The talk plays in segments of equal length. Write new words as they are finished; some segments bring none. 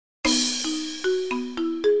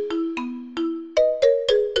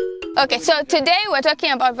Okay, so today we're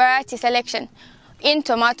talking about variety selection in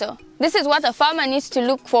tomato. This is what a farmer needs to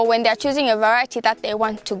look for when they're choosing a variety that they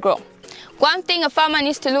want to grow. One thing a farmer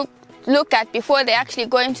needs to look at before they actually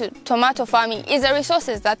go into tomato farming is the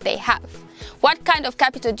resources that they have. What kind of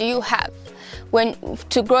capital do you have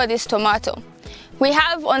to grow this tomato? We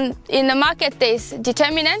have in the market, there's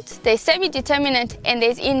determinate, there's semi-determinate, and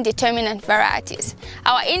there's indeterminate varieties.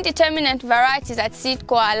 Our indeterminate varieties at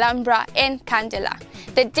Seedco, Alhambra, and Candela.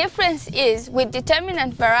 The difference is with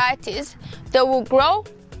determinate varieties, they will grow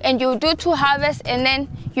and you do 2 harvests and then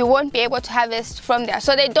you won't be able to harvest from there.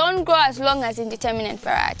 So they don't grow as long as indeterminate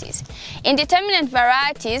varieties. Indeterminate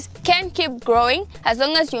varieties can keep growing as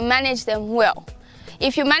long as you manage them well.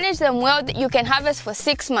 If you manage them well, you can harvest for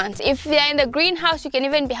 6 months. If they're in the greenhouse, you can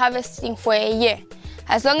even be harvesting for a year.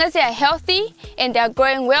 As long as they are healthy and they are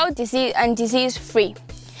growing well, disease-free.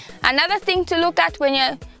 Another thing to look at when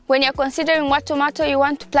you're considering what tomato you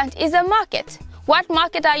want to plant is the market. What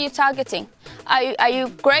market are you targeting? Are you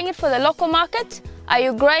growing it for the local market? Are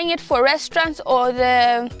you growing it for restaurants or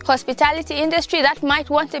the hospitality industry that might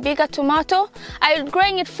want a bigger tomato? Are you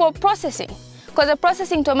growing it for processing? Because the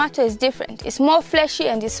processing tomato is different. It's more fleshy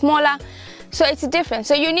and it's smaller, so it's different.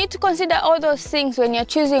 So you need to consider all those things when you're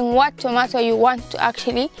choosing what tomato you want to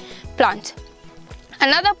actually plant.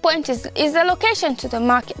 Another point is the location to the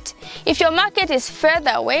market. If your market is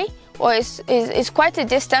further away or is quite a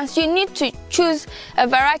distance, you need to choose a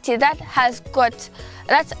variety that has got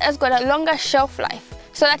a longer shelf life,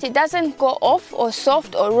 so that it doesn't go off or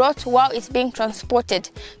soft or rot while it's being transported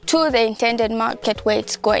to the intended market where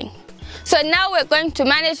it's going. So now we're going to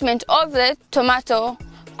management of the tomato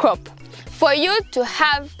crop. For you to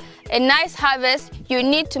have a nice harvest, you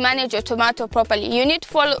need to manage your tomato properly. You need to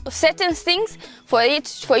follow certain things for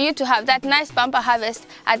you to have that nice bumper harvest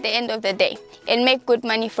at the end of the day and make good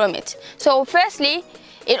money from it. So firstly,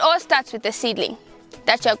 it all starts with the seedling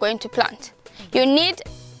that you're going to plant. You need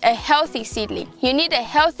a healthy seedling. You need a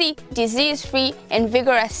healthy, disease-free and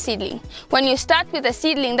vigorous seedling. When you start with a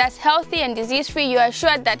seedling that's healthy and disease-free, you are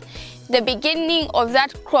sure that the beginning of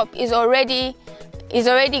that crop is already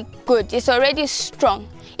good, it's already strong.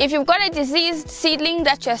 If you've got a diseased seedling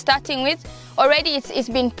that you're starting with, already it's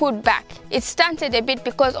been put back. It's stunted a bit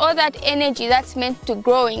because all that energy that's meant to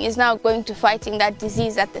growing is now going to fighting that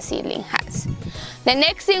disease that the seedling has. The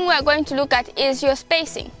next thing we're going to look at is your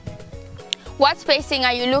spacing. What spacing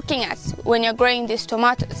are you looking at when you're growing these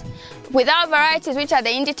tomatoes? With our varieties, which are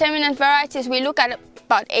the indeterminate varieties, we look at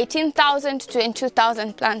about 18,000 to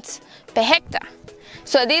 22,000 plants per hectare.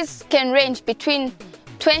 So these can range between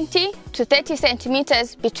 20 to 30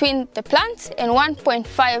 centimeters between the plants and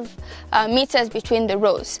 1.5 meters between the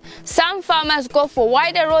rows. Some farmers go for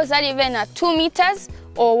wider rows that even are 2 meters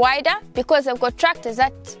or wider because they've got tractors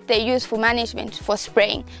that they use for management, for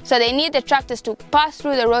spraying. So they need the tractors to pass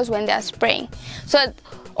through the rows when they're spraying. So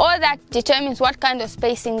all that determines what kind of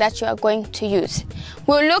spacing that you are going to use.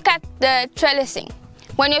 We'll look at the trellising.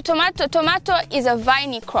 When your tomato is a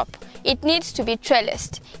viney crop, it needs to be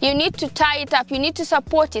trellised. You need to tie it up, you need to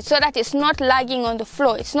support it so that it's not lagging on the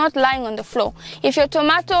floor, it's not lying on the floor. If your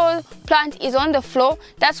tomato plant is on the floor,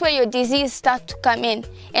 that's where your disease starts to come in.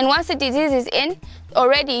 And once the disease is in,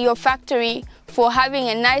 already your factory for having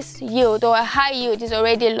a nice yield or a high yield is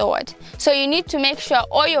already lowered. So you need to make sure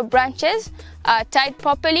all your branches are tied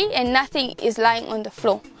properly and nothing is lying on the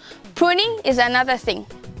floor. Pruning is another thing.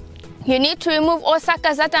 You need to remove all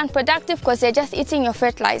suckers that are unproductive because they're just eating your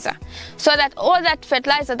fertilizer, so that all that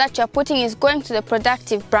fertilizer that you're putting is going to the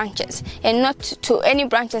productive branches and not to any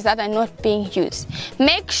branches that are not being used.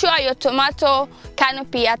 Make sure your tomato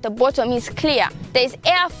canopy at the bottom is clear. There's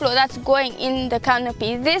airflow that's going in the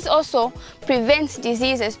canopy. This also prevents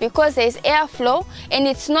diseases because there's airflow and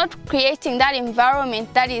it's not creating that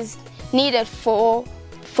environment that is needed for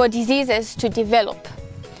diseases to develop.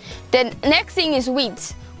 The next thing is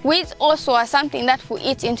weeds. Weeds also are something that will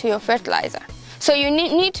eat into your fertilizer. So you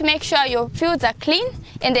need to make sure your fields are clean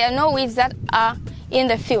and there are no weeds that are in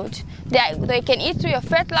the field. They can eat through your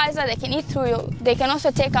fertilizer, they can also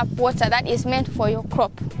take up water that is meant for your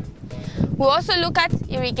crop. We also look at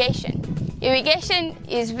irrigation. Irrigation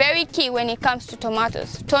is very key when it comes to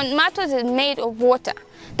tomatoes. Tomatoes is made of water.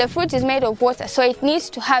 The fruit is made of water, so it needs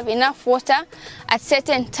to have enough water at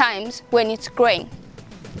certain times when it's growing.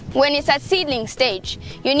 When it's at seedling stage,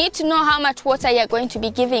 you need to know how much water you're going to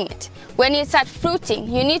be giving it. When it's at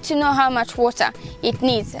fruiting, you need to know how much water it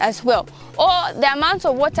needs as well. Or the amounts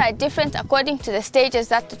of water are different according to the stages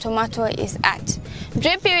that the tomato is at.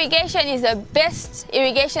 Drip irrigation is the best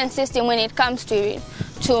irrigation system when it comes to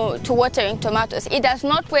watering tomatoes. It does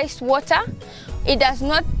not waste water. It does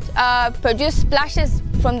not produce splashes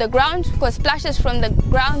from the ground, because splashes from the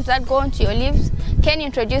ground that go onto your leaves can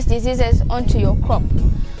introduce diseases onto your crop.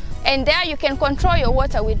 And there you can control your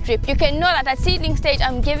water with drip. You can know that at seedling stage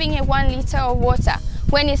I'm giving it 1 liter of water.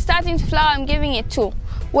 When it's starting to flower, I'm giving it 2.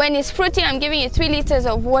 When it's fruiting, I'm giving it 3 liters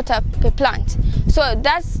of water per plant. So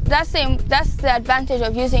that's the advantage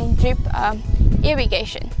of using drip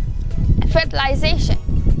irrigation. Fertilization.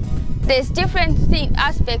 There's different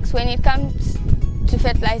aspects when it comes to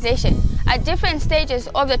fertilization. At different stages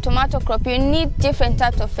of the tomato crop, you need different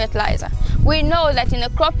types of fertilizer. We know that in a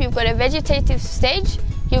crop you've got a vegetative stage,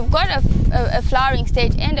 you've got a flowering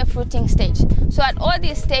stage and a fruiting stage. So at all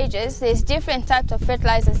these stages, there's different types of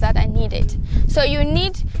fertilizers that are needed. So you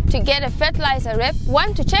need to get a fertilizer rep,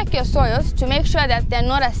 one, to check your soils to make sure that they're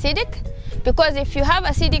not acidic, because if you have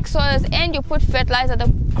acidic soils and you put fertilizer,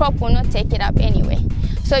 the crop will not take it up anyway.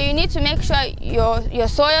 So you need to make sure your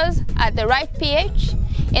soils are at the right pH,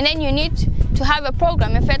 and then you need to have a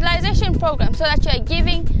program, a fertilization program, so that you are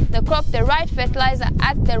giving the crop the right fertilizer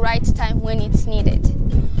at the right time when it's needed.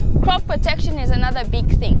 Crop protection is another big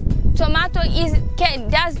thing. Tomato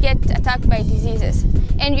does get attacked by diseases,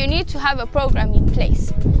 and you need to have a program in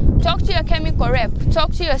place. Talk to your chemical rep,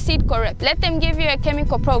 talk to your seed co-rep. Let them give you a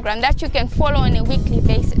chemical program that you can follow on a weekly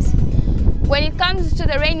basis. When it comes to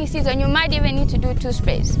the rainy season, you might even need to do 2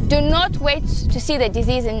 sprays. Do not wait to see the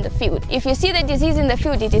disease in the field. If you see the disease in the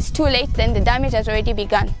field, it is too late, then the damage has already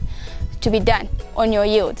begun to be done on your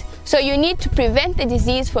yield. So you need to prevent the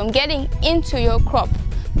disease from getting into your crop.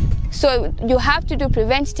 So you have to do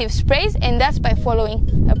preventative sprays, and that's by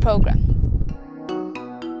following a program.